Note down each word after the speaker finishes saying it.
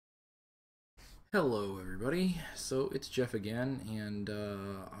Hello everybody, so it's Jeff again, and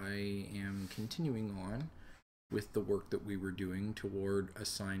I am continuing on with the work that we were doing toward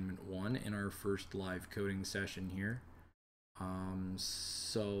assignment 1 in our first live coding session here.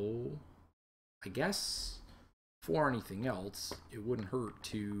 So I guess for anything else, it wouldn't hurt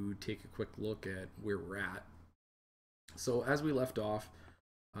to take a quick look at where we're at. So as we left off,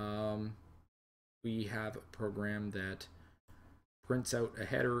 we have a program that prints out a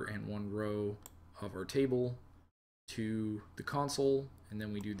header and one row of our table to the console, and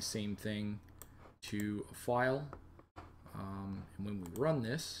then we do the same thing to a file. And when we run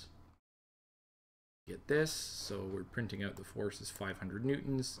this, get this. So we're printing out the force is 500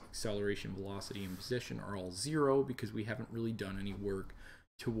 newtons, acceleration, velocity, and position are all 0 because we haven't really done any work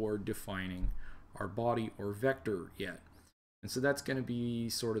toward defining our body or vector yet. And so that's going to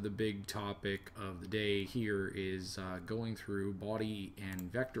be sort of the big topic of the day here, is going through body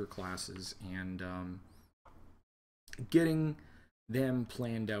and vector classes and getting them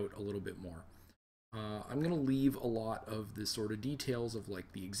planned out a little bit more. I'm going to leave a lot of the sort of details of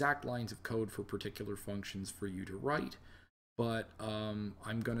like the exact lines of code for particular functions for you to write, but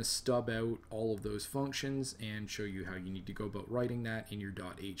I'm going to stub out all of those functions and show you how you need to go about writing that in your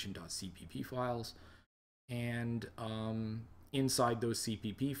 .h and .cpp files. And inside those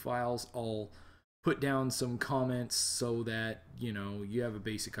CPP files, I'll put down some comments so that you have a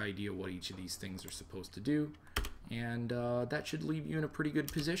basic idea what each of these things are supposed to do, and that should leave you in a pretty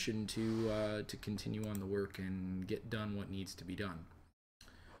good position to continue on the work and get done what needs to be done.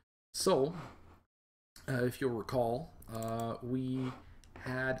 So, if you'll recall, we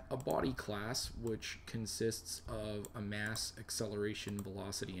had a body class which consists of a mass, acceleration,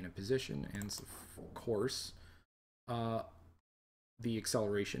 velocity, and a position, and so of course the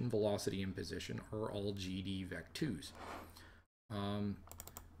acceleration, velocity, and position are all gdVec2s.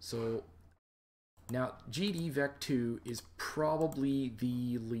 So now gdVec2 is probably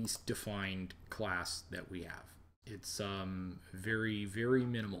the least defined class that we have. It's very, very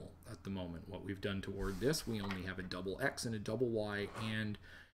minimal at the moment. What we've done toward this, we only have a double X and a double Y and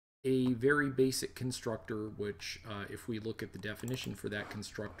a very basic constructor, which if we look at the definition for that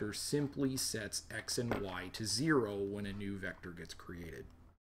constructor, simply sets X and Y to 0 when a new vector gets created.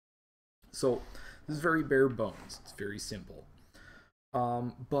 So this is very bare bones. It's very simple.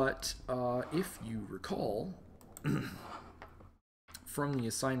 But if you recall from the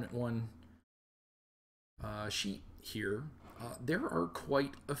assignment 1 sheet here, there are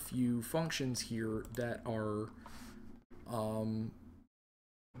quite a few functions here that are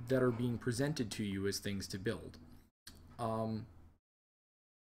being presented to you as things to build.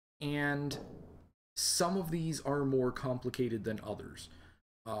 And some of these are more complicated than others.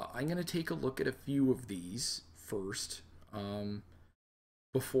 I'm going to take a look at a few of these first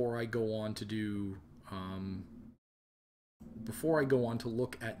before I go on to do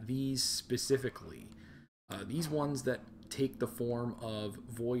look at these specifically. These ones that take the form of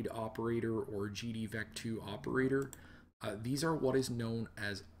void operator or gdVec2 operator, these are what is known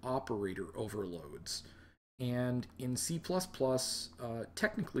as operator overloads. And in C++,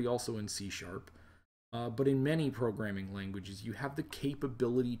 technically also in C#, but in many programming languages, you have the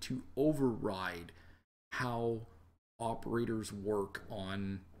capability to override how operators work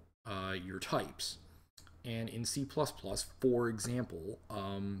on your types. And in C++, for example,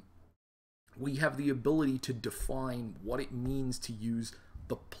 we have the ability to define what it means to use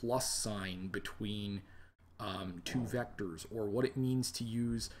the plus sign between two vectors, or what it means to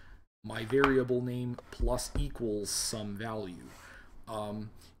use my variable name plus equals some value.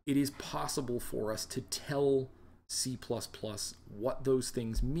 It is possible for us to tell C++ what those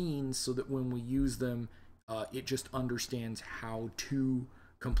things mean so that when we use them, it just understands how to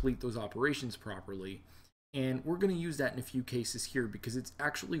complete those operations properly. And we're going to use that in a few cases here because it's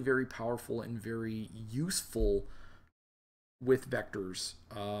actually very powerful and very useful with vectors.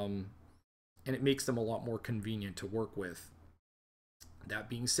 And it makes them a lot more convenient to work with. That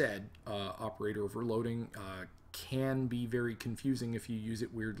being said, operator overloading can be very confusing if you use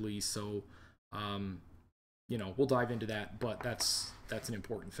it weirdly, so we'll dive into that, but that's an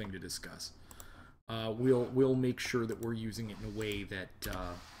important thing to discuss. We'll make sure that we're using it in a way that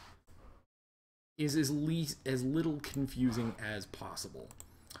is as little confusing as possible.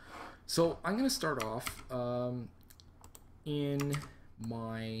 So I'm going to start off in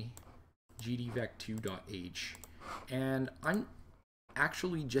my gdVec2.h, and I'm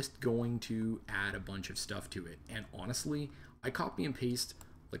actually just going to add a bunch of stuff to it. And honestly, I copy and paste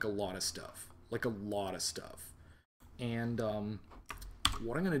like a lot of stuff. And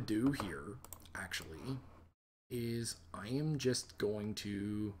what I'm going to do here, actually, is I am just going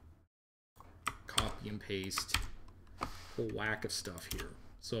to copy and paste a whole whack of stuff here.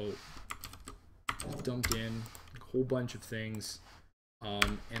 So just dumped in a whole bunch of things,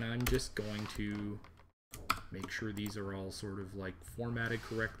 and I'm just going to make sure these are all sort of like formatted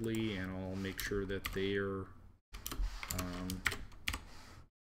correctly, and I'll make sure that they are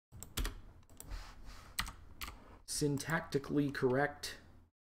syntactically correct.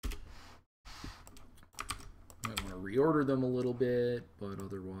 Might want to reorder them a little bit, but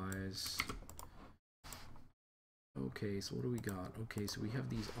otherwise. Okay, so what do we got? Okay, so we have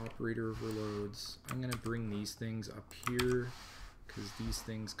these operator overloads. I'm going to bring these things up here because these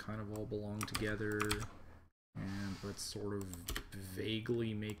things kind of all belong together. And let's sort of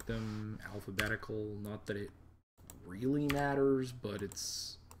vaguely make them alphabetical. Not that it really matters, but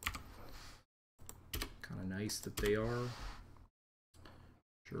it's kind of nice that they are.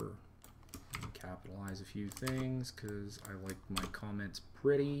 Sure. Capitalize a few things because I like my comments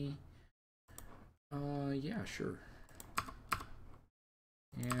pretty. Yeah, sure.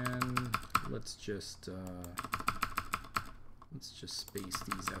 And let's just space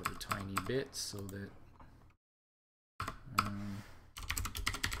these out a tiny bit so that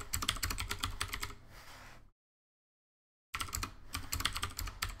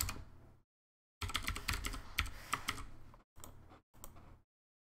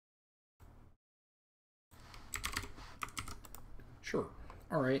sure.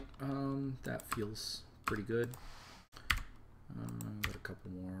 All right, that feels pretty good. Got a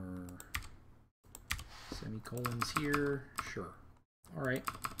couple more semicolons here. Sure. All right,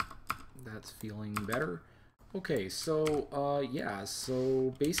 that's feeling better. Okay, so yeah,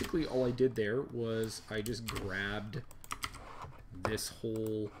 so basically all I did there was I just grabbed this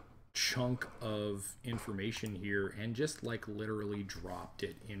whole chunk of information here and just like literally dropped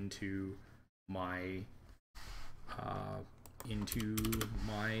it into my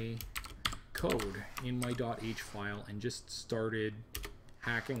code in my .h file and just started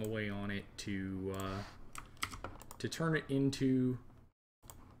hacking away on it to turn it into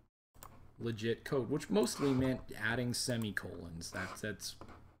legit code, which mostly meant adding semicolons. That's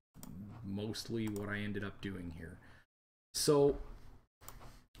mostly what I ended up doing here. So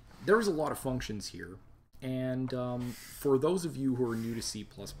there's a lot of functions here, and for those of you who are new to C++,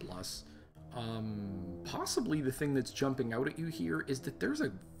 possibly the thing that's jumping out at you here is that there's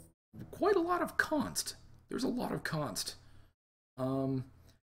quite a lot of const. There's a lot of const.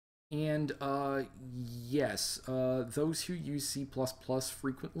 Yes, those who use C++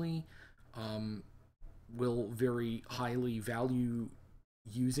 frequently will very highly value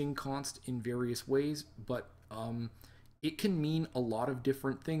using const in various ways, but it can mean a lot of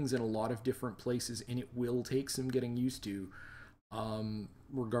different things in a lot of different places, and it will take some getting used to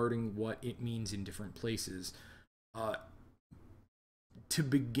regarding what it means in different places. To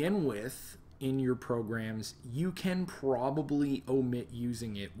begin with, in your programs, you can probably omit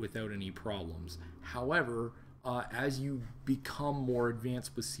using it without any problems. However, as you become more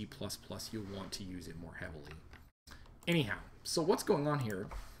advanced with C++, you'll want to use it more heavily. Anyhow, so what's going on here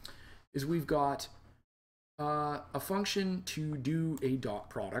is we've got a function to do a dot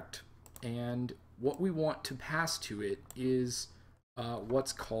product, and what we want to pass to it is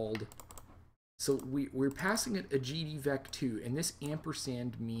what's called, so we're passing it a gdVec2, and this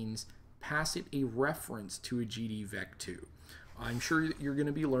ampersand means pass it a reference to a gdVec2. I'm sure that you're going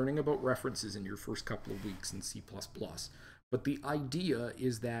to be learning about references in your first couple of weeks in C++, but the idea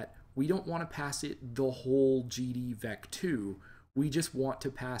is that we don't want to pass it the whole gdVec2, we just want to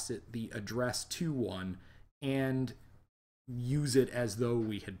pass it the address to one and use it as though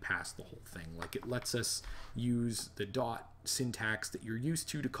we had passed the whole thing. Like, it lets us use the dot syntax that you're used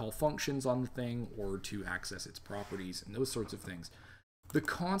to call functions on the thing or to access its properties and those sorts of things. The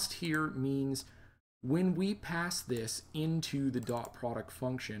const here means when we pass this into the dot product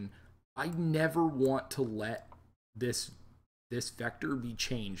function, I never want to let this vector be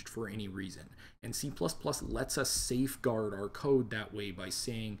changed for any reason. And C++ lets us safeguard our code that way by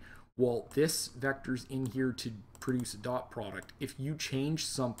saying, well, this vector's in here to produce a dot product. If you change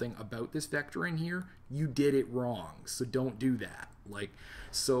something about this vector in here, you did it wrong, so don't do that. Like,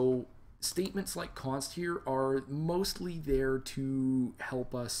 so statements like const here are mostly there to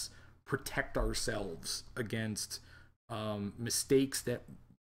help us protect ourselves against mistakes that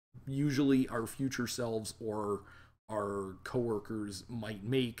usually our future selves or our coworkers might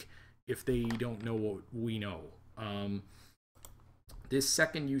make if they don't know what we know. This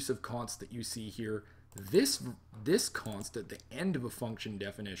second use of const that you see here, this const at the end of a function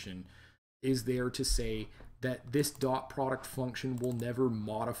definition is there to say that this dot product function will never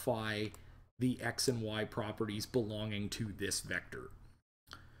modify the x and y properties belonging to this vector.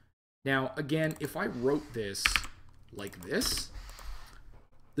 Now, again, if I wrote this like this,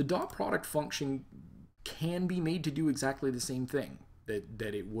 the dot product function can be made to do exactly the same thing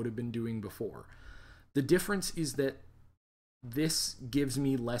that it would have been doing before. The difference is that this gives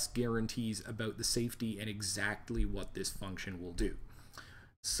me less guarantees about the safety and exactly what this function will do.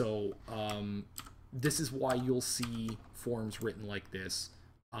 So this is why you'll see forms written like this.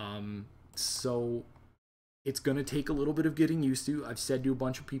 So it's going to take a little bit of getting used to. I've said to a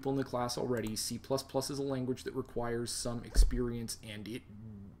bunch of people in the class already, C++ is a language that requires some experience, and it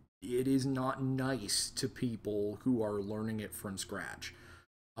is not nice to people who are learning it from scratch.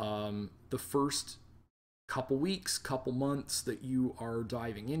 The first couple weeks, couple months that you are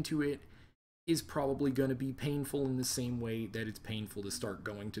diving into it is probably going to be painful in the same way that it's painful to start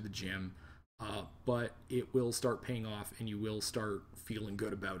going to the gym, but it will start paying off and you will start feeling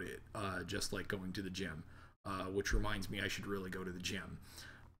good about it, just like going to the gym, which reminds me I should really go to the gym.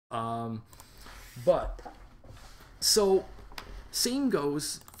 So same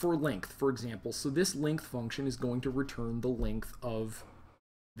goes for length, for example. So this length function is going to return the length of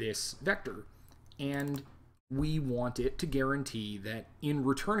this vector, and we want it to guarantee that in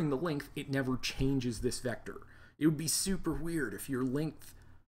returning the length, it never changes this vector. It would be super weird if your length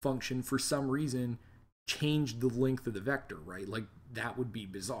function, for some reason, changed the length of the vector, right? Like, that would be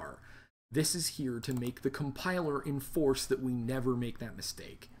bizarre. This is here to make the compiler enforce that we never make that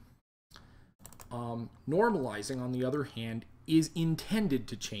mistake. Normalizing, on the other hand, is intended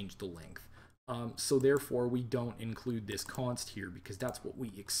to change the length. So therefore, we don't include this const here because that's what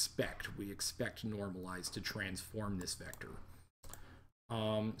we expect. We expect normalize to transform this vector.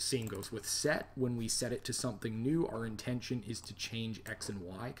 Same goes with set. When we set it to something new, our intention is to change x and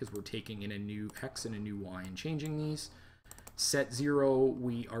y because we're taking in a new x and a new y and changing these. Set 0,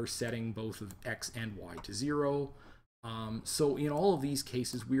 we are setting both of x and y to 0. So in all of these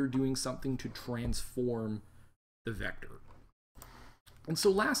cases, we are doing something to transform the vector. And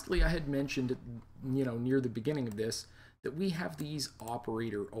so lastly, I had mentioned, near the beginning of this, that we have these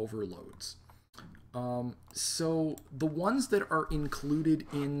operator overloads. So the ones that are included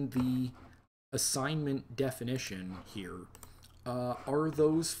in the assignment definition here are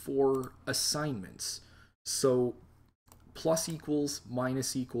those for assignments. So plus equals,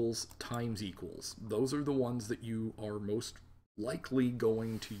 minus equals, times equals. Those are the ones that you are most likely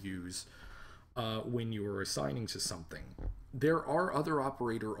going to use when you are assigning to something. There are other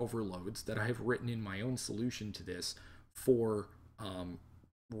operator overloads that I have written in my own solution to this for,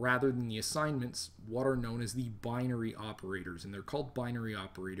 rather than the assignments, what are known as the binary operators. And they're called binary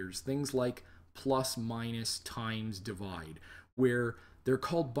operators, things like plus, minus, times, divide, where they're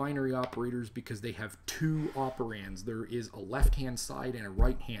called binary operators because they have two operands. There is a left-hand side and a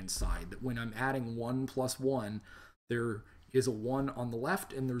right-hand side, that when I'm adding 1 plus 1, there is a 1 on the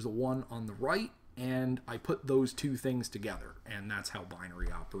left and there's a 1 on the right, and I put those two things together, and that's how binary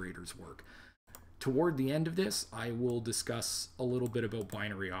operators work. Toward the end of this, I will discuss a little bit about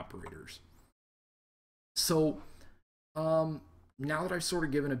binary operators. So now that I've sort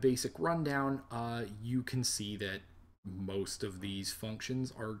of given a basic rundown, you can see that most of these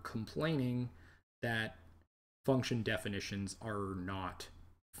functions are complaining that function definitions are not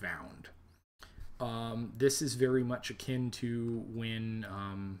found. This is very much akin to when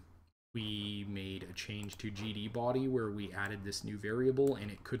we made a change to gdBody where we added this new variable and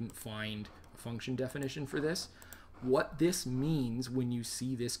it couldn't find a function definition for this. What this means when you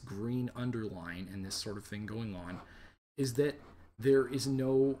see this green underline and this sort of thing going on is that there is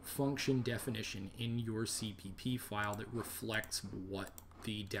no function definition in your CPP file that reflects what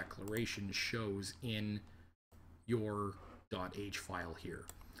the declaration shows in your .h file here.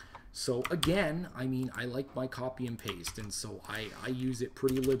 So again, I mean, I like my copy and paste, and so I use it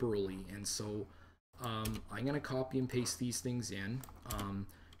pretty liberally, and so I'm going to copy and paste these things in.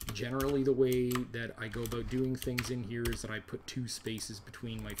 Generally, the way that I go about doing things in here is that I put 2 spaces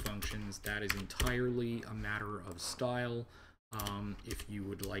between my functions. That is entirely a matter of style. If you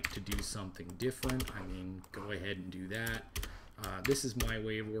would like to do something different, I mean, go ahead and do that. This is my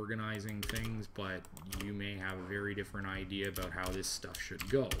way of organizing things, but you may have a very different idea about how this stuff should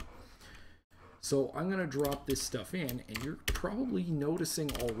go. So I'm going to drop this stuff in, and you're probably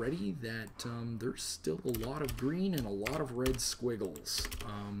noticing already that there's still a lot of green and a lot of red squiggles.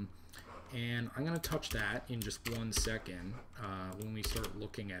 And I'm going to touch that in just 1 second when we start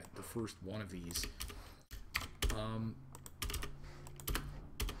looking at the first one of these.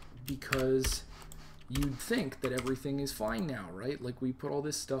 Because you'd think that everything is fine now, right? Like, we put all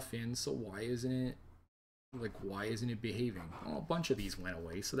this stuff in, so why isn't it behaving? Well, a bunch of these went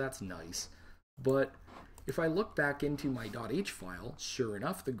away, so that's nice. But if I look back into my .h file, sure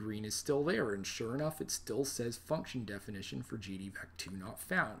enough, the green is still there, and sure enough, it still says function definition for gdVec2 not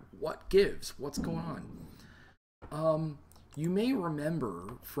found. What gives? What's going on? You may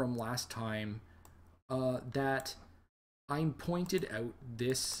remember from last time that I pointed out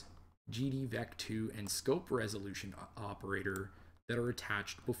this gdVec2 and scope resolution operator that are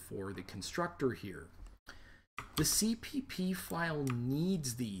attached before the constructor here. The CPP file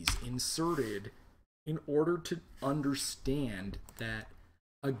needs these inserted in order to understand that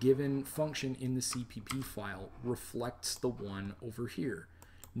a given function in the CPP file reflects the one over here.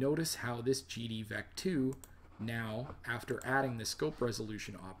 Notice how this gdVec2 now, after adding the scope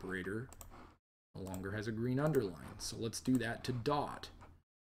resolution operator, no longer has a green underline. So let's do that to dot.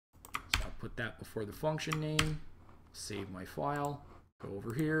 So I'll put that before the function name, save my file, go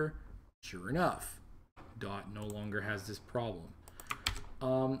over here. Sure enough, dot no longer has this problem.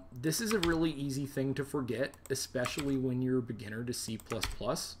 This is a really easy thing to forget, especially when you're a beginner to C++.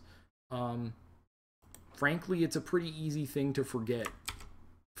 Frankly, it's a pretty easy thing to forget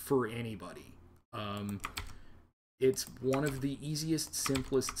for anybody. It's one of the easiest,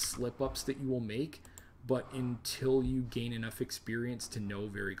 simplest slip-ups that you will make, but until you gain enough experience to know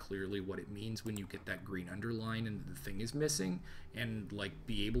very clearly what it means when you get that green underline and the thing is missing, and like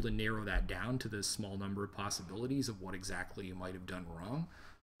be able to narrow that down to the small number of possibilities of what exactly you might have done wrong,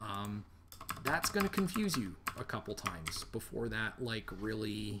 that's going to confuse you a couple times before that like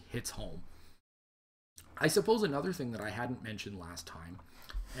really hits home. I suppose another thing that I hadn't mentioned last time,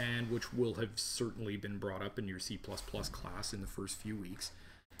 and which will have certainly been brought up in your C++ class in the first few weeks,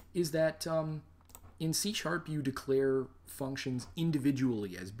 is that in C# you declare functions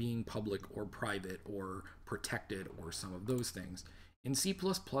individually as being public or private or protected or some of those things. In C++,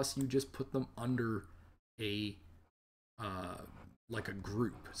 you just put them under a like a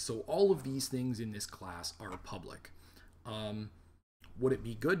group. So all of these things in this class are public. Would it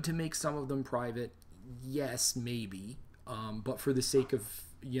be good to make some of them private? Yes, maybe. But for the sake of,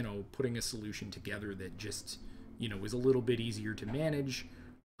 you know, putting a solution together that just, you know, is a little bit easier to manage,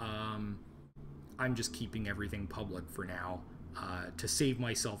 I'm just keeping everything public for now to save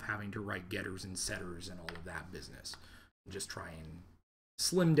myself having to write getters and setters and all of that business. And just try and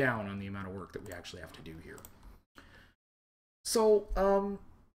slim down on the amount of work that we actually have to do here. So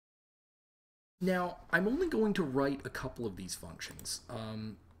now I'm only going to write a couple of these functions.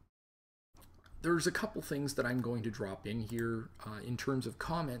 There's a couple things that I'm going to drop in here in terms of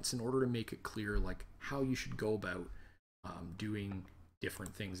comments in order to make it clear like how you should go about doing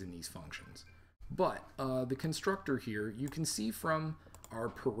different things in these functions. But the constructor here, you can see from our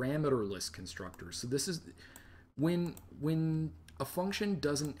parameterless constructor. So this is when a function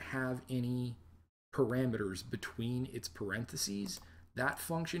doesn't have any parameters between its parentheses, that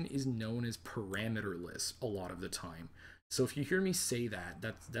function is known as parameterless a lot of the time. So if you hear me say that,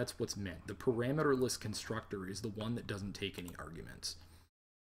 that's what's meant. The parameterless constructor is the one that doesn't take any arguments.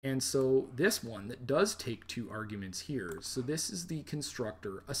 And so this one that does take 2 arguments here, so this is the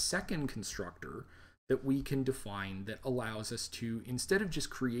constructor, a second constructor that we can define that allows us to, instead of just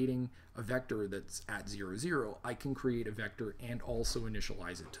creating a vector that's at 0, 0, I can create a vector and also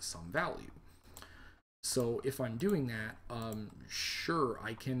initialize it to some value. So if I'm doing that, sure,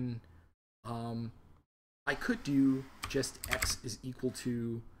 I can, I could do just x is equal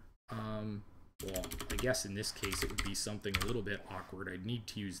to, well, I guess in this case it would be something a little bit awkward. I'd need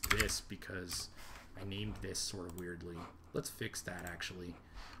to use this because I named this sort of weirdly. Let's fix that actually.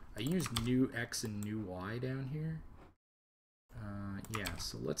 I used new x and new y down here. Yeah,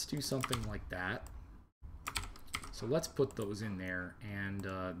 so let's do something like that. So let's put those in there, and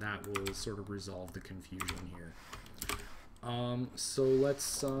that will sort of resolve the confusion here. So let's,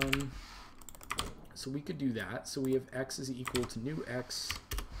 so we could do that. So we have x is equal to new x,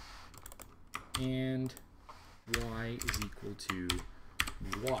 and y is equal to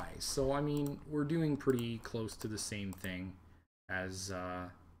y. So I mean, we're doing pretty close to the same thing as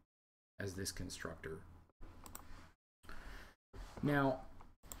this constructor. Now,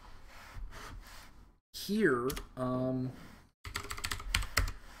 here,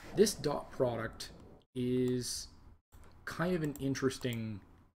 this dot product is kind of an interesting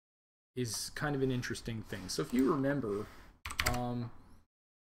thing. So if you remember,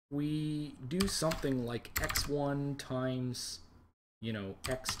 we do something like x1 times, you know,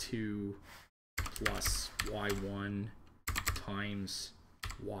 x2 plus y1 times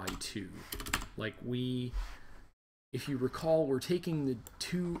y2. Like if you recall, we're taking the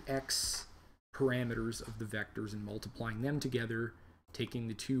 2x parameters of the vectors and multiplying them together, taking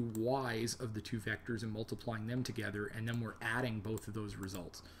the 2 y's of the 2 vectors and multiplying them together, and then we're adding both of those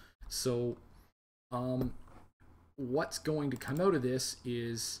results. So what's going to come out of this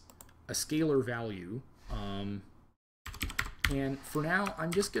is a scalar value. And for now,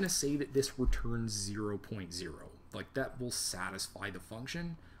 I'm just going to say that this returns 0.0. Like, that will satisfy the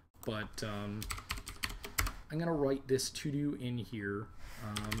function, but I'm going to write this to-do in here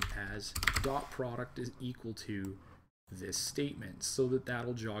as dot product is equal to this statement, so that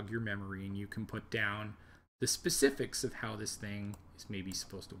that'll jog your memory and you can put down the specifics of how this thing is maybe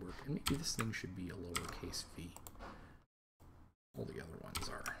supposed to work. And maybe this thing should be a lowercase v. All the other ones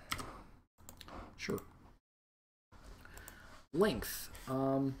are. Sure. Length.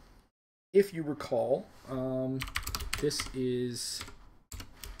 If you recall, this is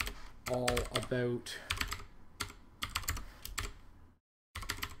all about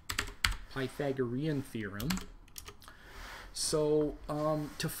Pythagorean theorem. So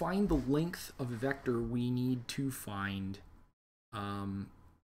to find the length of a vector, we need to find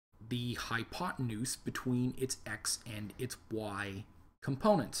the hypotenuse between its x and its y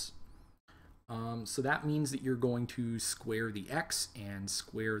components. So that means that you're going to square the x and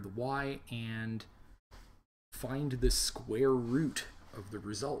square the y and find the square root of the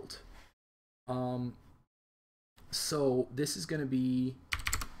result. So this is going to be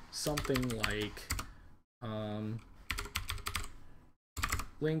something like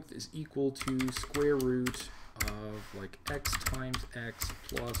length is equal to square root of like x times x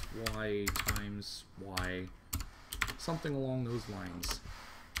plus y times y, something along those lines.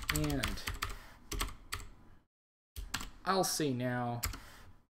 And I'll say now,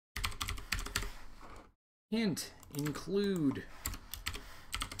 hint, include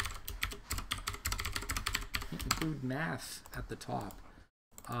math at the top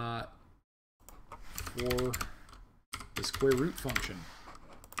for the square root function.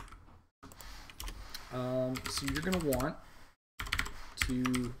 So you're going to want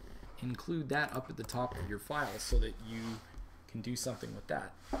to include that up at the top of your file so that you can do something with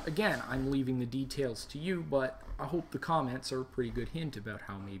that. Again, I'm leaving the details to you, but I hope the comments are a pretty good hint about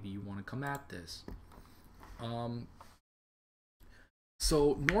how maybe you want to come at this.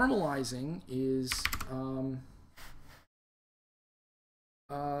 So normalizing is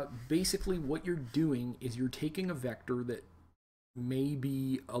basically what you're doing is you're taking a vector that may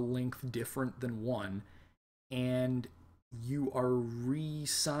be a length different than 1, and you are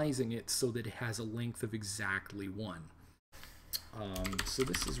resizing it so that it has a length of exactly 1. So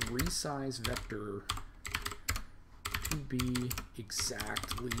this is resize vector to be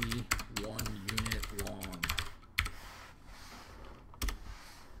exactly 1 unit long.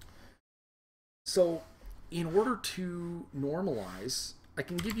 So in order to normalize, I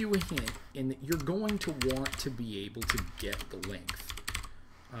can give you a hint in that you're going to want to be able to get the length.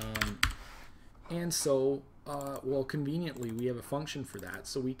 And so, well, conveniently, we have a function for that,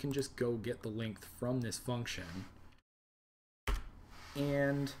 so we can just go get the length from this function.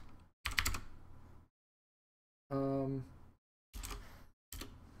 And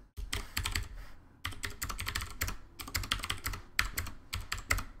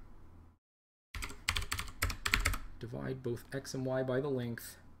divide both x and y by the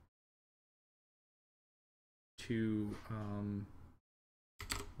length to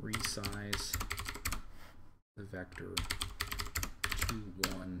resize the vector to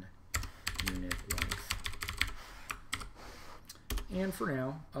 1 unit length. And for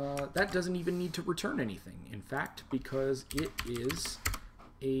now, that doesn't even need to return anything, in fact, because it is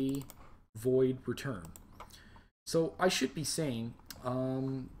a void return. So I should be saying,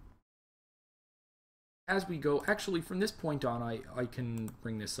 as we go, actually from this point on, I can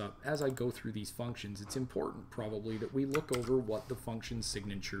bring this up. As I go through these functions, it's important probably that we look over what the function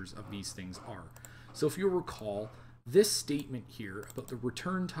signatures of these things are. So if you'll recall, this statement here about the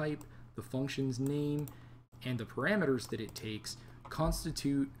return type, the function's name, and the parameters that it takes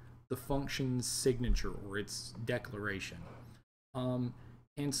constitute the function's signature or its declaration. And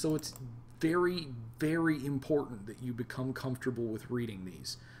so it's very, very important that you become comfortable with reading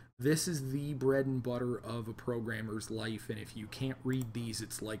these. This is the bread and butter of a programmer's life, and if you can't read these,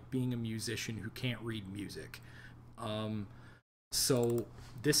 it's like being a musician who can't read music. So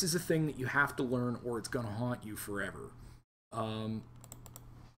this is a thing that you have to learn or it's going to haunt you forever.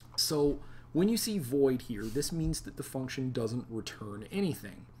 So when you see void here, this means that the function doesn't return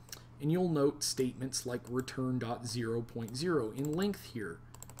anything. And you'll note statements like return.0.0 in length here.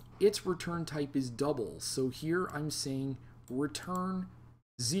 Its return type is double, so here I'm saying return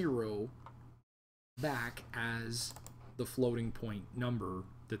 0 back as the floating point number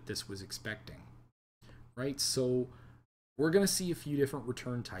that this was expecting, right? So we're going to see a few different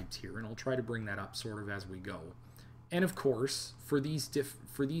return types here, and I'll try to bring that up sort of as we go. And of course, for these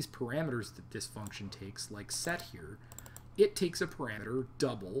parameters that this function takes, like set here, it takes a parameter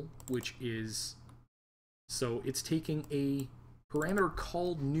double, which is, so it's taking a parameter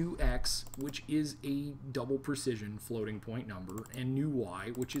called new x, which is a double precision floating point number, and new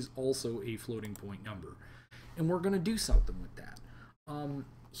y, which is also a floating point number. And we're going to do something with that.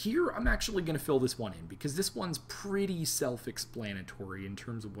 Here, I'm actually going to fill this one in because this one's pretty self-explanatory in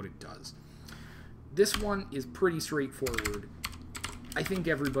terms of what it does. This one is pretty straightforward. I think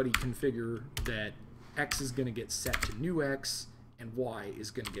everybody can figure that x is going to get set to new x and y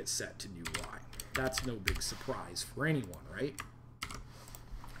is going to get set to new y. That's no big surprise for anyone, right?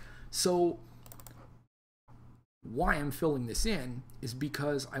 So why I'm filling this in is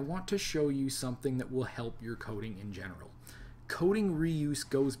because I want to show you something that will help your coding in general. Coding reuse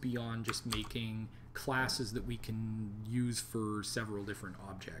goes beyond just making classes that we can use for several different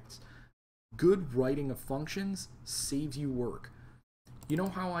objects. Good writing of functions saves you work. You know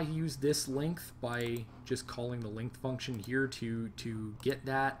how I use this length by just calling the length function here to get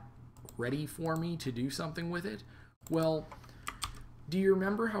that ready for me to do something with it? Well, do you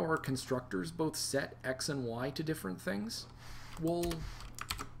remember how our constructors both set x and y to different things? Well,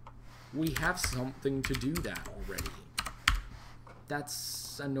 we have something to do that already.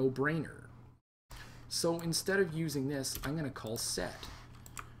 That's a no-brainer. So instead of using this, I'm going to call set.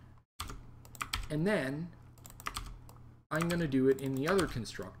 And then I'm going to do it in the other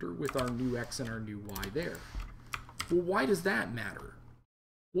constructor with our new x and our new y there. Well, why does that matter?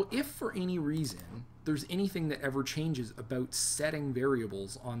 Well, if for any reason there's anything that ever changes about setting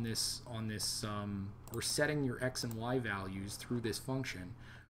variables on this, or setting your x and y values through this function,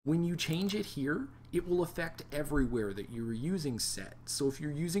 when you change it here, it will affect everywhere that you're using set. So if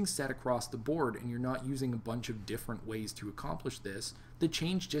you're using set across the board and you're not using a bunch of different ways to accomplish this, the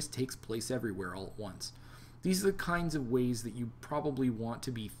change just takes place everywhere all at once. These are the kinds of ways that you probably want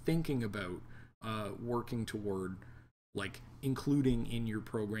to be thinking about working toward, like including in your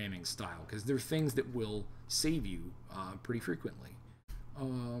programming style, because they're things that will save you pretty frequently.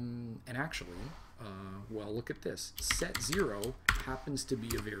 And actually, well, look at this. Set 0 happens to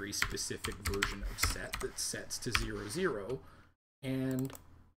be a very specific version of set that sets to 0, 0. And,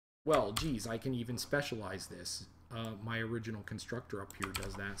 well, geez, I can even specialize this. My original constructor up here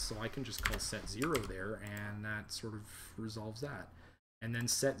does that, so I can just call set 0 there, and that sort of resolves that. And then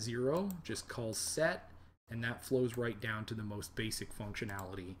set 0 just calls set, and that flows right down to the most basic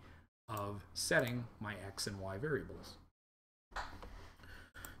functionality of setting my x and y variables.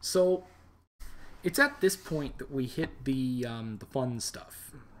 So it's at this point that we hit the fun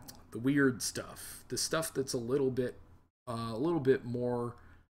stuff, the weird stuff, the stuff that's a little bit more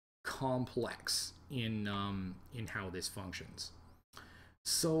complex in how this functions.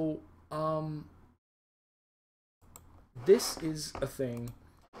 So this is a thing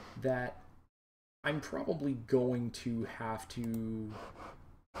that I'm probably going to have to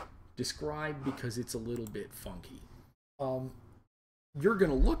describe because it's a little bit funky. You're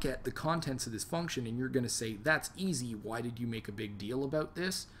going to look at the contents of this function and you're going to say, that's easy, why did you make a big deal about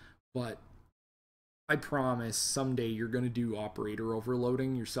this? But I promise someday you're going to do operator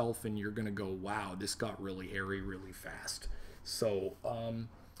overloading yourself and you're going to go, wow, this got really airy really fast. So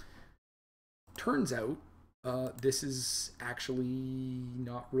turns out this is actually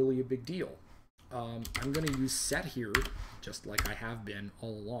not really a big deal. I'm going to use set here, just like I have been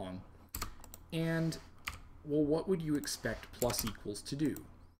all along. And, well, what would you expect plus equals to do?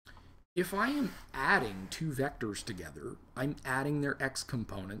 If I am adding two vectors together, I'm adding their x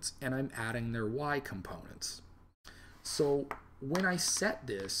components and I'm adding their y components. So when I set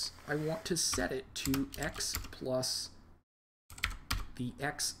this, I want to set it to x plus the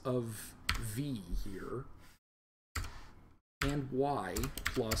x of v here and y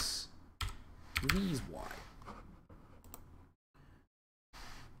plus v's y.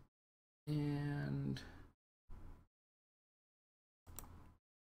 And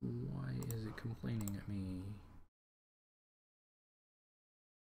why is it complaining at me?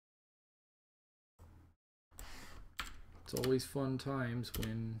 It's always fun times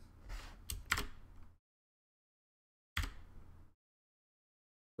when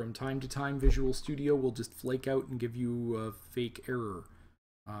from time to time Visual Studio will just flake out and give you a fake error.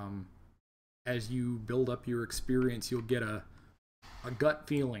 As you build up your experience, you'll get a gut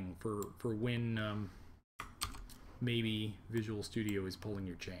feeling for when maybe Visual Studio is pulling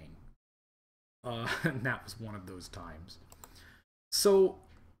your chain. And that was one of those times. So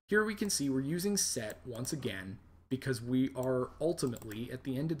here we can see we're using set once again because we are ultimately, at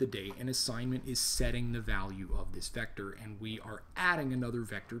the end of the day, an assignment is setting the value of this vector and we are adding another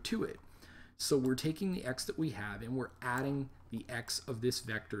vector to it. So we're taking the x that we have and we're adding the x of this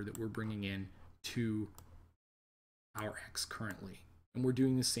vector that we're bringing in to our x currently. And we're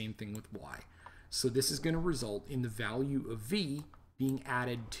doing the same thing with y. So this is going to result in the value of v being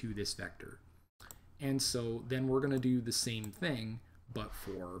added to this vector. And so then we're going to do the same thing, but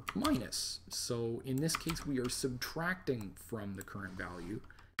for minus. So in this case, we are subtracting from the current value,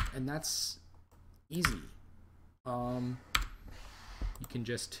 and that's easy. You can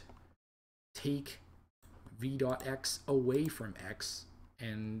just take v dot x away from x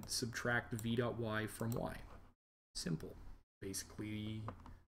and subtract v dot y from y. Simple. Basically,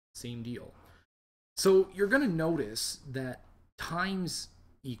 same deal. So you're going to notice that times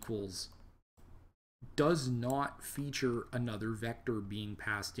equals does not feature another vector being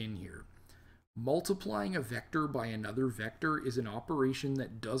passed in here. Multiplying a vector by another vector is an operation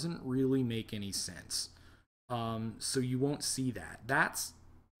that doesn't really make any sense. So you won't see that. That's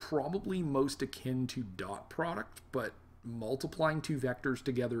probably most akin to dot product, but multiplying two vectors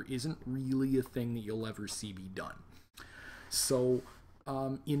together isn't really a thing that you'll ever see be done. So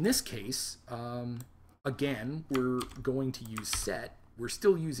in this case, again, we're going to use set. We're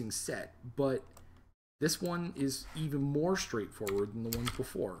still using set, but this one is even more straightforward than the ones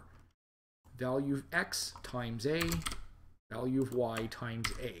before. Value of x times a, value of y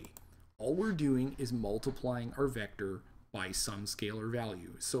times a. All we're doing is multiplying our vector by some scalar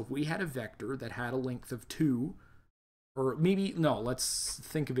value. So if we had a vector that had a length of 2, or maybe, no, let's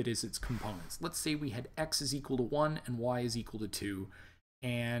think of it as its components. Let's say we had x is equal to 1 and y is equal to 2,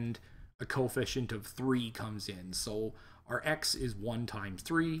 and a coefficient of 3 comes in. So our x is 1 times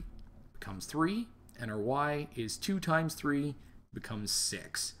 3, becomes 3, and our y is 2 times 3, becomes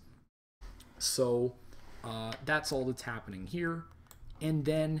 6. So that's all that's happening here. And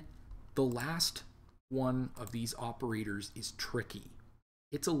then the last one of these operators is tricky.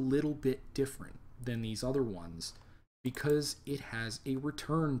 It's a little bit different than these other ones because it has a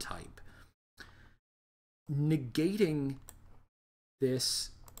return type. Negating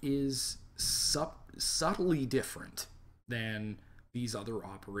this is subtly different than these other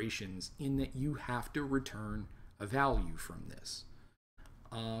operations in that you have to return a value from this.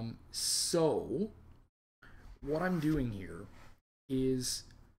 So what I'm doing here is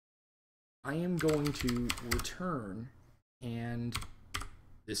I am going to return, and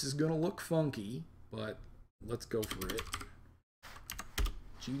this is going to look funky, but let's go for it.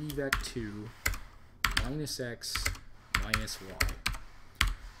 gdVec2 minus x minus y.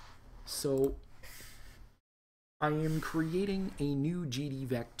 So I am creating a new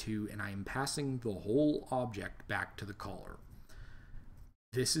gdVec2 and I am passing the whole object back to the caller.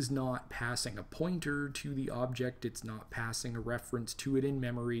 This is not passing a pointer to the object, it's not passing a reference to it in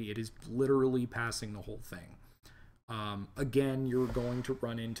memory, it is literally passing the whole thing. Again, you're going to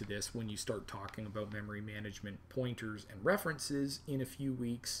run into this when you start talking about memory management, pointers, and references in a few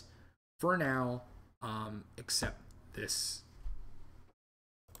weeks. For now, accept this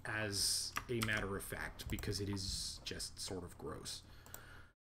as a matter of fact because it is just sort of gross.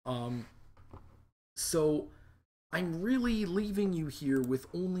 So I'm really leaving you here with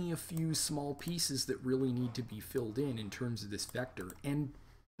only a few small pieces that really need to be filled in terms of this vector. And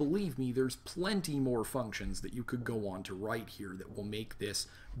believe me, there's plenty more functions that you could go on to write here that will make this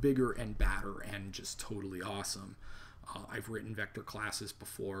bigger and badder and just totally awesome. I've written vector classes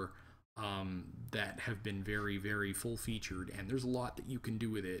before that have been very, very full-featured, and there's a lot that you can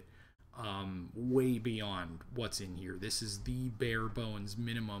do with it way beyond what's in here. This is the bare bones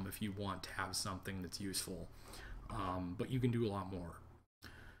minimum if you want to have something that's useful, but you can do a lot more.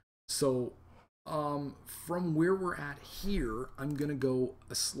 So from where we're at here, I'm going to go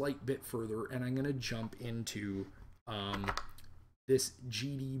a slight bit further, and I'm going to jump into this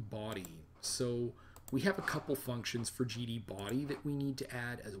gdBody. So we have a couple functions for gdBody that we need to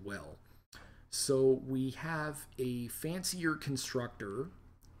add as well. So we have a fancier constructor,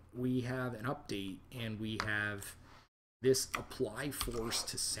 we have an update, and we have this apply force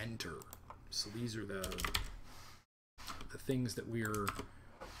to center. So these are the things that we're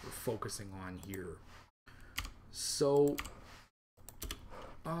focusing on here. So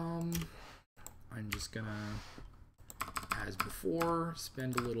I'm just gonna, as before,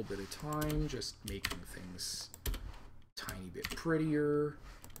 spend a little bit of time just making things a tiny bit prettier,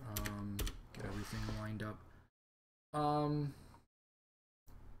 get everything lined up.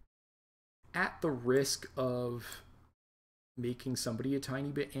 At the risk of making somebody a tiny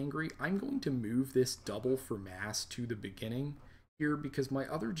bit angry, I'm going to move this double for mass to the beginning here because my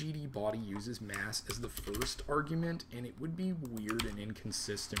other gdBody uses mass as the first argument, and it would be weird and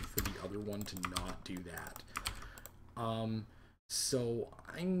inconsistent for the other one to not do that. So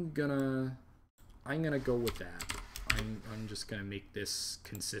I'm gonna I'm going to go with that. I'm just going to make this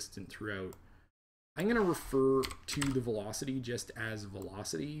consistent throughout. I'm going to refer to the velocity just as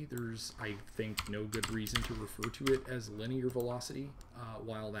velocity. There's, I think, no good reason to refer to it as linear velocity,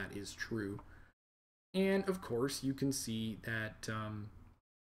 while that is true. And of course, you can see that,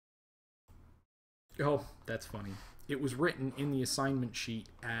 oh, that's funny. It was written in the assignment sheet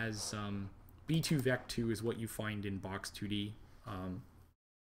as B2vec2 is what you find in box 2D.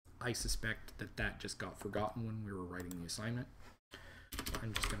 I suspect that that just got forgotten when we were writing the assignment.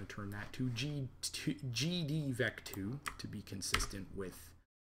 I'm just going to turn that to gdVec2 to be consistent with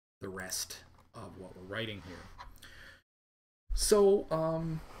the rest of what we're writing here. So,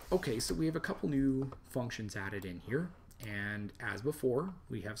 okay, so we have a couple new functions added in here. And as before,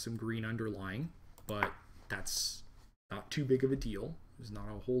 we have some green underlying, but that's not too big of a deal. There's not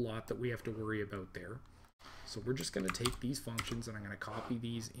a whole lot that we have to worry about there. So we're just going to take these functions and I'm going to copy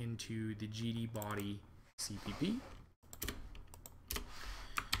these into the gdBody CPP.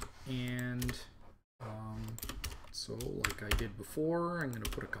 And so like I did before, I'm going to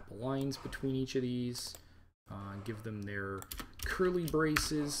put a couple lines between each of these, give them their curly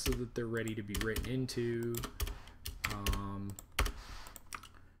braces so that they're ready to be written into.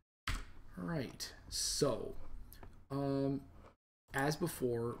 All right, so as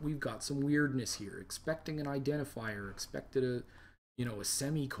before, we've got some weirdness here. Expecting an identifier, expected a, you know, a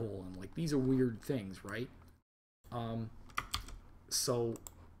semicolon. Like, these are weird things, right? So,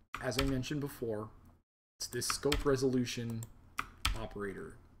 as I mentioned before, it's this scope resolution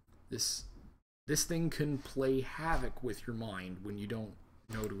operator. This thing can play havoc with your mind when you don't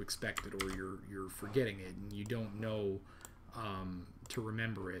know to expect it, or you're forgetting it and you don't know to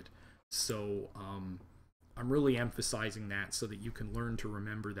remember it. So I'm really emphasizing that so that you can learn to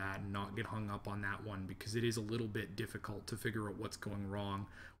remember that and not get hung up on that one, because it is a little bit difficult to figure out what's going wrong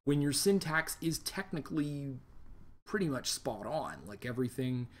when your syntax is technically pretty much spot on. Like,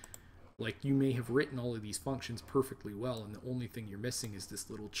 everything, like, you may have written all of these functions perfectly well, and the only thing you're missing is this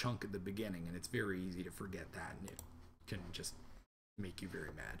little chunk at the beginning, and it's very easy to forget that, and it can just make you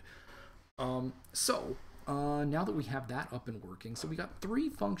very mad. Now that we have that up and working, so we got 3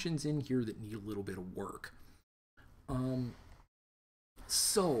 functions in here that need a little bit of work.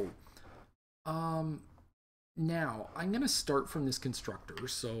 Now I'm going to start from this constructor.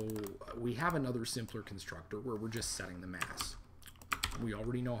 So we have another simpler constructor where we're just setting the mass. We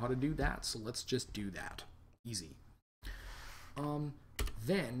already know how to do that, so let's just do that. Easy.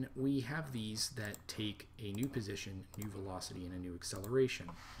 Then we have these that take a new position, new velocity, and a new acceleration.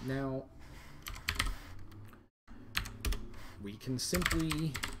 Now, we can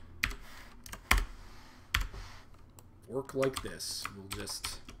simply work like this. We'll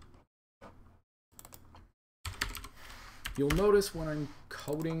just... You'll notice when I'm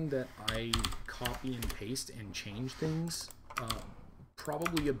coding that I copy and paste and change things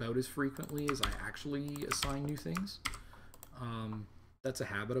probably about as frequently as I actually assign new things. That's a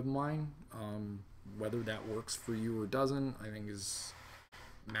habit of mine. Whether that works for you or doesn't, I think is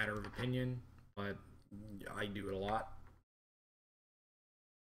a matter of opinion, but I do it a lot.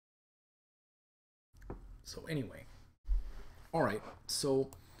 So anyway, all right, so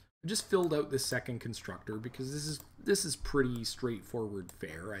I just filled out this second constructor because this is pretty straightforward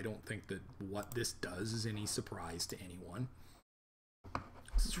fare. I don't think that what this does is any surprise to anyone.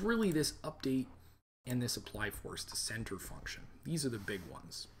 This is really this update and this apply force to center function. These are the big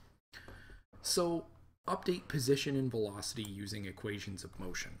ones. So update position and velocity using equations of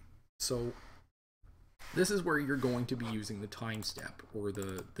motion. So this is where you're going to be using the time step, or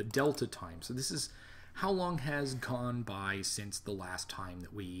the delta time. So this is how long has gone by since the last time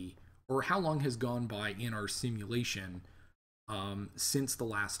that we, or how long has gone by in our simulation since the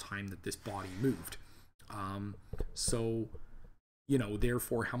last time that this body moved. So, you know,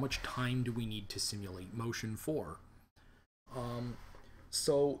 therefore, how much time do we need to simulate motion for?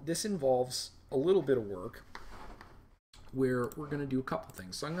 So this involves a little bit of work where we're going to do a couple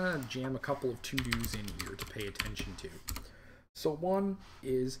things. So I'm going to jam a couple of to-dos in here to pay attention to. So one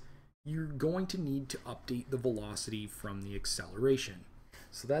is you're going to need to update the velocity from the acceleration.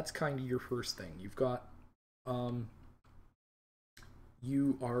 So that's kind of your first thing. You've got,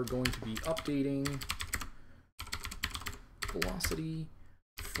 you are going to be updating velocity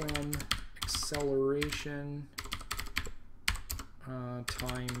from acceleration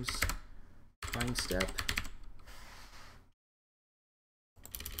times time step.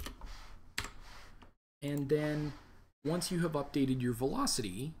 And then once you have updated your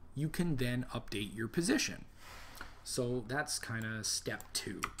velocity, you can then update your position. So that's kind of step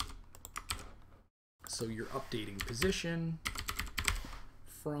 2. So you're updating position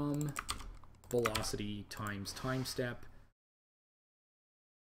from velocity times time step.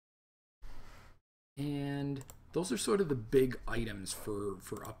 And those are sort of the big items for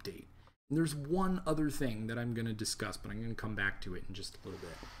update. And there's one other thing that I'm going to discuss, but I'm going to come back to it in just a little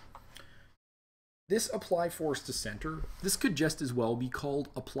bit. This apply force to center, this could just as well be called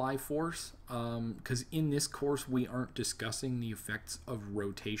apply force, because in this course we aren't discussing the effects of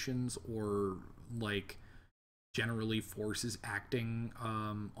rotations or like generally forces acting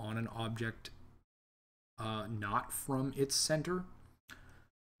on an object not from its center,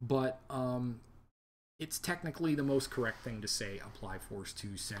 but it's technically the most correct thing to say, apply force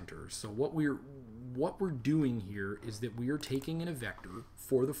to center. So what we're doing here is that we are taking in a vector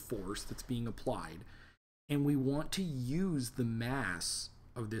for the force that's being applied, and we want to use the mass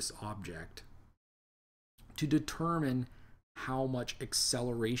of this object to determine how much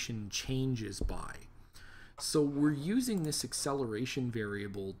acceleration changes by. So we're using this acceleration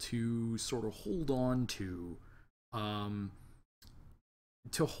variable to sort of hold on to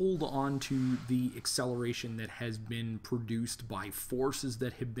the acceleration that has been produced by forces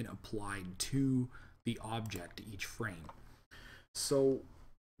that have been applied to the object each frame. So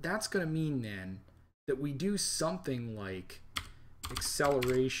that's going to mean then that we do something like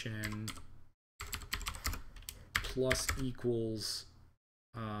acceleration plus equals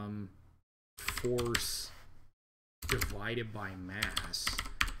force divided by mass,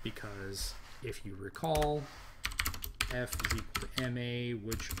 because if you recall, F is equal to ma,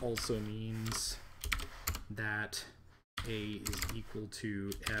 which also means that A is equal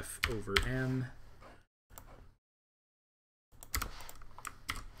to F over m.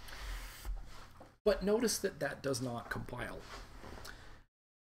 But notice that that does not compile.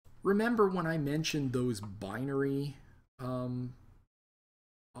 Remember when I mentioned those binary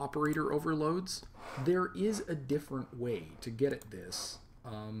operator overloads? There is a different way to get at this.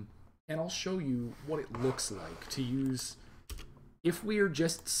 And I'll show you what it looks like to use if we are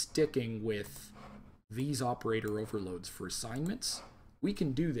just sticking with these operator overloads for assignments. We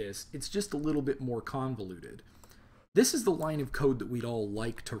can do this. It's just a little bit more convoluted. This is the line of code that we'd all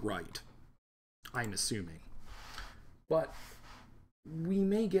like to write, I'm assuming. But we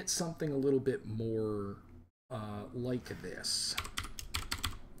may get something a little bit more like this.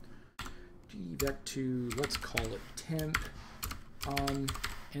 gvec2, let's call it temp.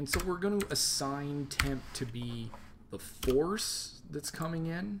 And so we're going to assign temp to be the force that's coming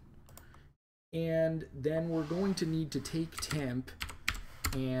in. And then we're going to need to take temp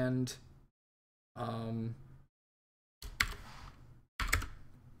and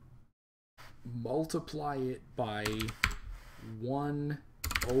multiply it by 1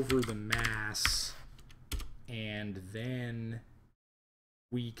 over the mass, and then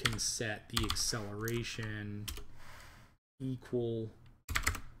we can set the acceleration equal,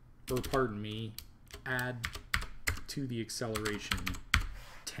 or pardon me, add to the acceleration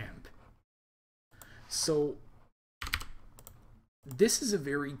temp. So this is a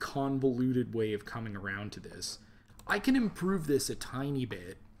very convoluted way of coming around to this. I can improve this a tiny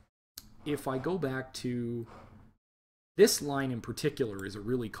bit if I go back to this line in particular. Is a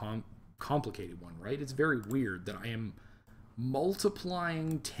really complicated one, right? It's very weird that I am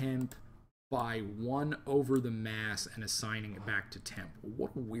multiplying temp by 1 over the mass and assigning it back to temp.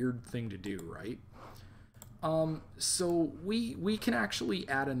 What a weird thing to do, right? So we can actually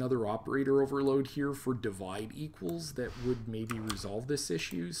add another operator overload here for divide equals that would maybe resolve this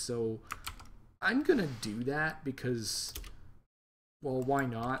issue. So I'm gonna do that because, well, why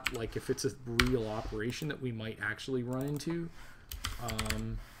not? Like, if it's a real operation that we might actually run into.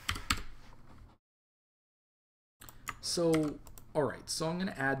 So, all right, so I'm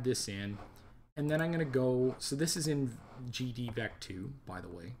gonna add this in. And then I'm going to go, so this is in gdVec2, by the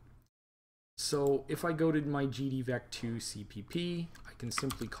way. So if I go to my gdVec2 CPP, I can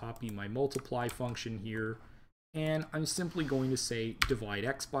simply copy my multiply function here, and I'm simply going to say divide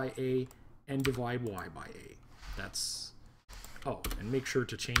x by a and divide y by a. That's, oh, and make sure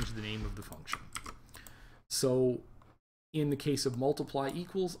to change the name of the function. So in the case of multiply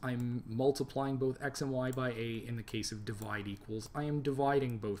equals, I'm multiplying both x and y by a. In the case of divide equals, I am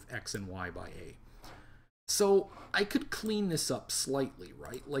dividing both x and y by a. So I could clean this up slightly,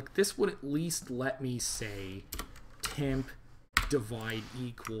 right? Like, this would at least let me say temp divide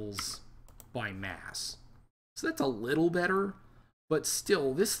equals by mass. So that's a little better, but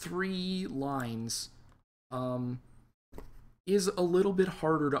still, this 3 lines is a little bit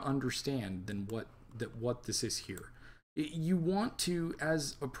harder to understand than what this is here. You want to,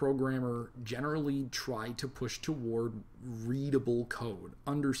 as a programmer, generally try to push toward readable code,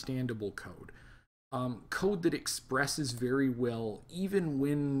 understandable code. code that expresses very well, even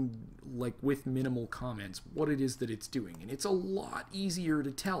when, like, with minimal comments, what it is that it's doing. And it's a lot easier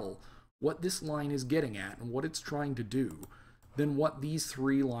to tell what this line is getting at and what it's trying to do than what these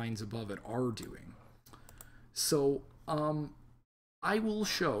 3 lines above it are doing. So I will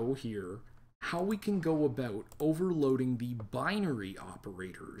show here how we can go about overloading the binary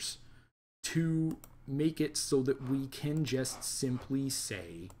operators to make it so that we can just simply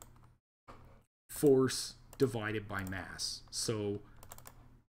say force divided by mass. So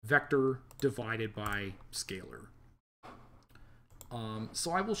vector divided by scalar.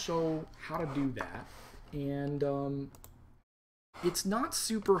 So I will show how to do that, and it's not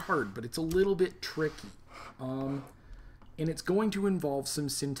super hard, but it's a little bit tricky. And it's going to involve some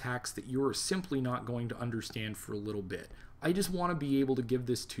syntax that you're simply not going to understand for a little bit. I just want to be able to give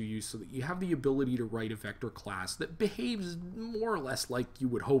this to you so that you have the ability to write a vector class that behaves more or less like you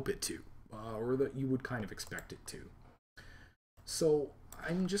would hope it to, or that you would kind of expect it to. So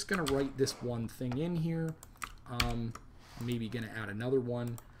I'm just going to write this one thing in here. Maybe going to add another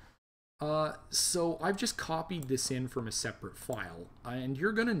one. So I've just copied this in from a separate file, and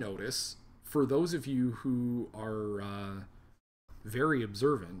you're going to notice, for those of you who are very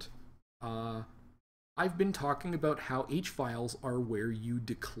observant, I've been talking about how H-files are where you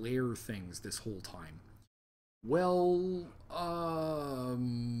declare things this whole time. Well,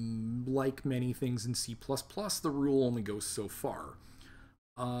 like many things in C++, the rule only goes so far.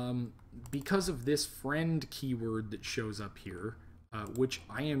 Because of this friend keyword that shows up here, which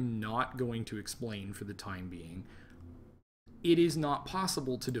I am not going to explain for the time being, it is not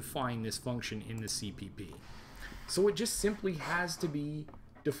possible to define this function in the CPP. So it just simply has to be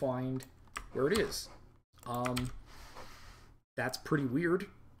defined where it is. That's pretty weird,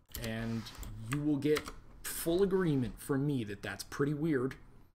 and you will get full agreement from me that that's pretty weird,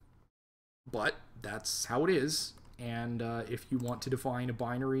 but that's how it is. And if you want to define a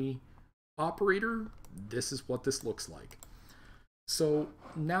binary operator, this is what this looks like. So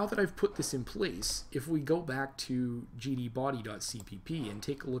now that I've put this in place, if we go back to gdBody.cpp and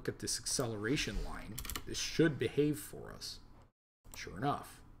take a look at this acceleration line, this should behave for us. Sure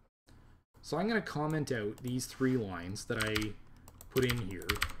enough. So I'm going to comment out these 3 lines that I put in here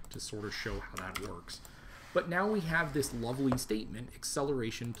to sort of show how that works. But now we have this lovely statement,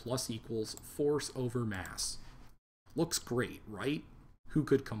 acceleration plus equals force over mass. Looks great, right? Who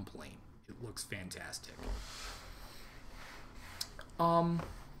could complain? It looks fantastic.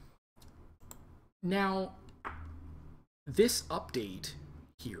 Now, this update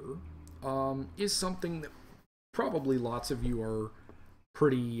here is something that probably lots of you are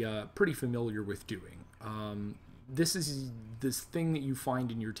pretty familiar with doing. This is this thing that you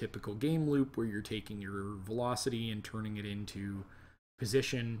find in your typical game loop where you're taking your velocity and turning it into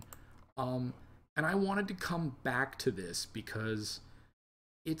position. And I wanted to come back to this because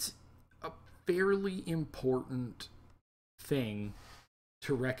it's a fairly important thing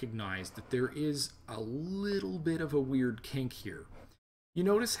to recognize that there is a little bit of a weird kink here. You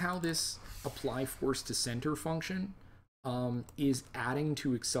notice how this apply force to center function is adding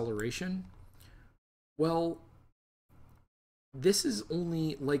to acceleration? Well, this is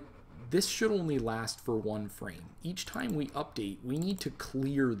only, like, this should only last for 1 frame. Each time we update, we need to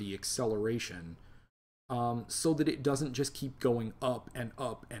clear the acceleration so that it doesn't just keep going up and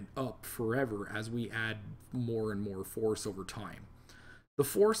up and up forever as we add more and more force over time. The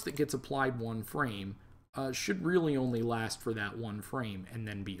force that gets applied 1 frame should really only last for that 1 frame and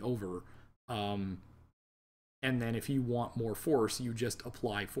then be over. And then if you want more force, you just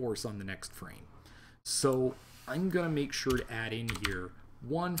apply force on the next frame. So I'm going to make sure to add in here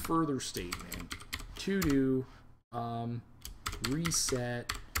one further statement to do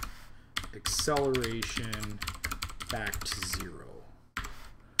reset acceleration back to 0.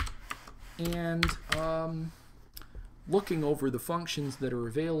 And looking over the functions that are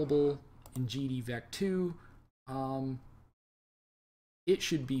available in gdVec2, it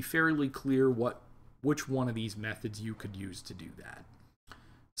should be fairly clear which one of these methods you could use to do that.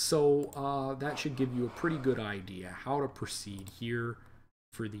 So that should give you a pretty good idea how to proceed here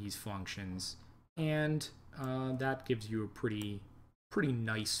for these functions, and that gives you a pretty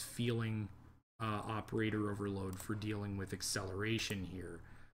nice feeling operator overload for dealing with acceleration here.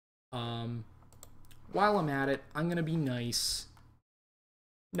 While I'm at it, I'm going to be nice.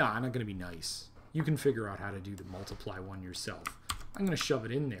 No, I'm not going to be nice. You can figure out how to do the multiply one yourself. I'm going to shove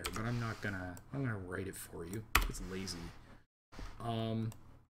it in there, but I'm going to write it for you. It's lazy.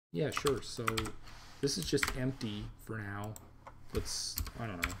 Yeah, sure. So this is just empty for now. Let's, I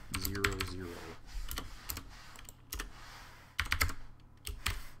don't know, 0, 0.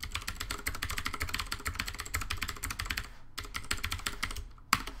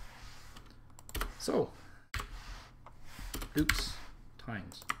 So, oops,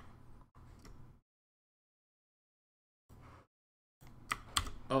 times.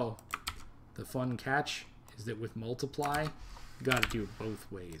 Oh, the fun catch is that with multiply, you got to do it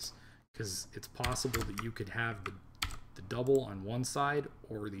both ways, because it's possible that you could have the double on one side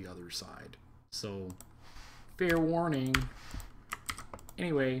or the other side. So, fair warning.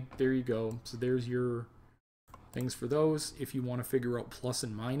 Anyway, there you go. So there's your things for those. If you want to figure out plus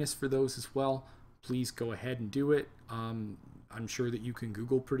and minus for those as well, please go ahead and do it. I'm sure that you can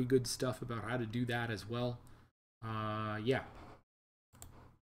Google pretty good stuff about how to do that as well. Yeah.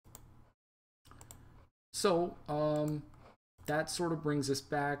 So, that sort of brings us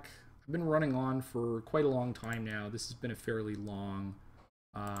back. I've been running on for quite a long time now. This has been a fairly long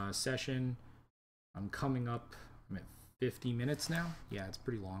session. I'm coming up, I'm at 50 minutes now. Yeah, it's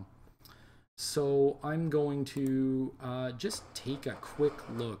pretty long. So I'm going to just take a quick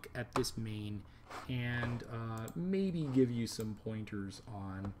look at this main and maybe give you some pointers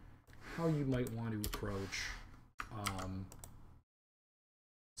on how you might want to approach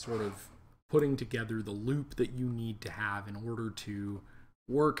sort of putting together the loop that you need to have in order to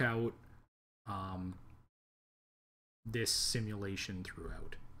work out this simulation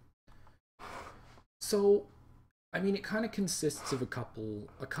throughout. So, I mean, it kind of consists of a couple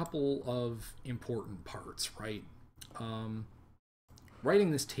of important parts, right?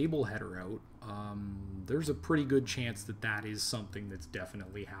 Writing this table header out, there's a pretty good chance that that is something that's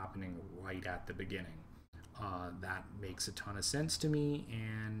definitely happening right at the beginning. That makes a ton of sense to me,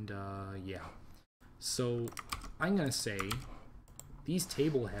 and yeah. So I'm gonna say these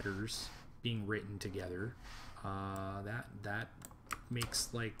table headers being written together, that makes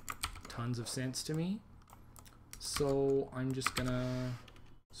like tons of sense to me. So I'm just gonna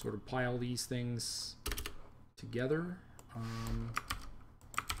sort of pile these things together,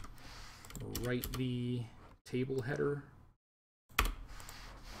 write the table header,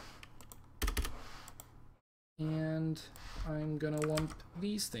 and I'm gonna lump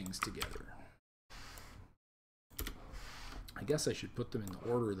these things together. I guess I should put them in the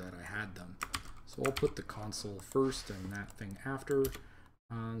order that I had them. So I'll put the console first and that thing after.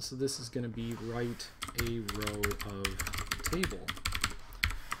 So this is going to be write a row of table.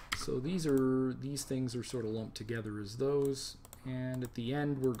 So these things are sort of lumped together as those, and at the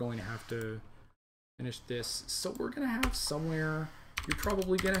end we're going to have to finish this. So we're going to have somewhere, you're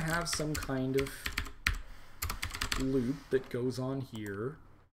probably going to have some kind of loop that goes on here,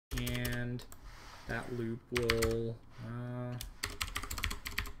 and that loop will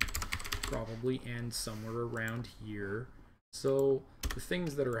probably end somewhere around here. So the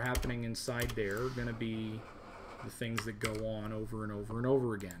things that are happening inside there are going to be the things that go on over and over and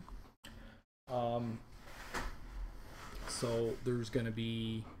over again. So there's going to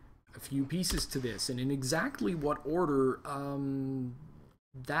be a few pieces to this, and in exactly what order,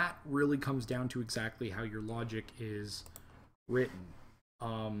 that really comes down to exactly how your logic is written.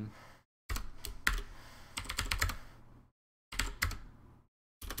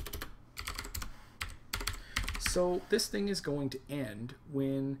 So this thing is going to end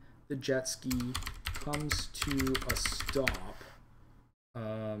when the jet ski comes to a stop.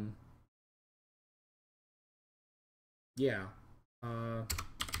 Yeah.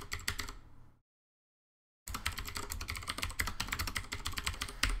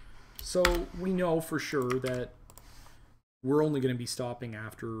 So we know for sure that we're only going to be stopping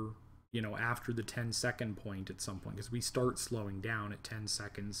after, after the 10-second point at some point, because we start slowing down at 10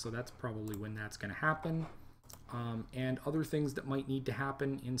 seconds. So that's probably when that's going to happen. And other things that might need to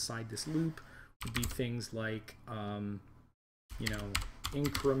happen inside this loop would be things like,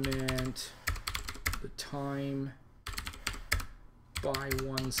 increment the time by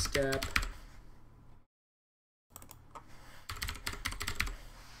 1 step.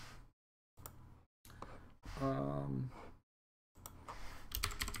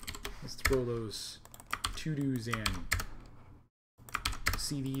 Let's throw those to-dos in.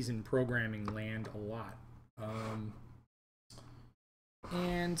 See these in programming land a lot.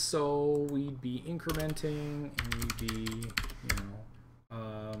 And so we'd be incrementing, and we'd be,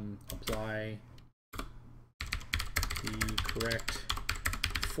 apply the correct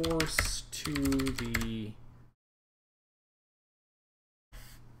force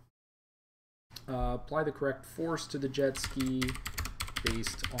to the jet ski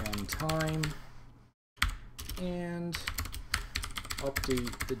based on time, and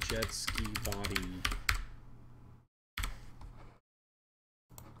update the jet ski body.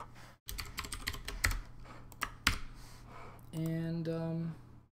 And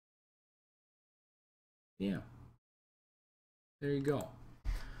yeah, there you go.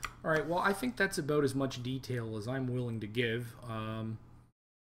 All right, well, I think that's about as much detail as I'm willing to give.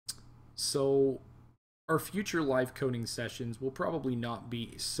 So our future live coding sessions will probably not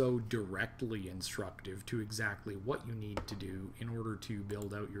be so directly instructive to exactly what you need to do in order to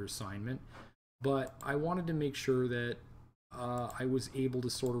build out your assignment, but I wanted to make sure that I was able to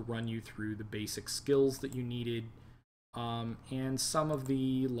sort of run you through the basic skills that you needed, and some of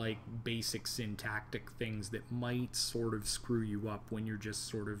the like basic syntactic things that might sort of screw you up when you're just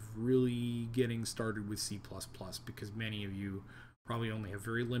sort of really getting started with C++, because many of you probably only have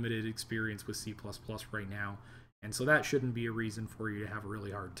very limited experience with C++ right now, and so that shouldn't be a reason for you to have a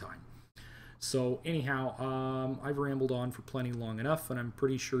really hard time. So anyhow, I've rambled on for plenty long enough, and I'm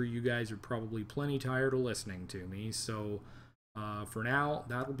pretty sure you guys are probably plenty tired of listening to me, so for now,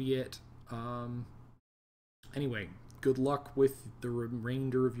 that'll be it. Anyway, good luck with the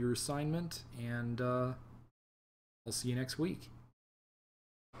remainder of your assignment, and I'll see you next week.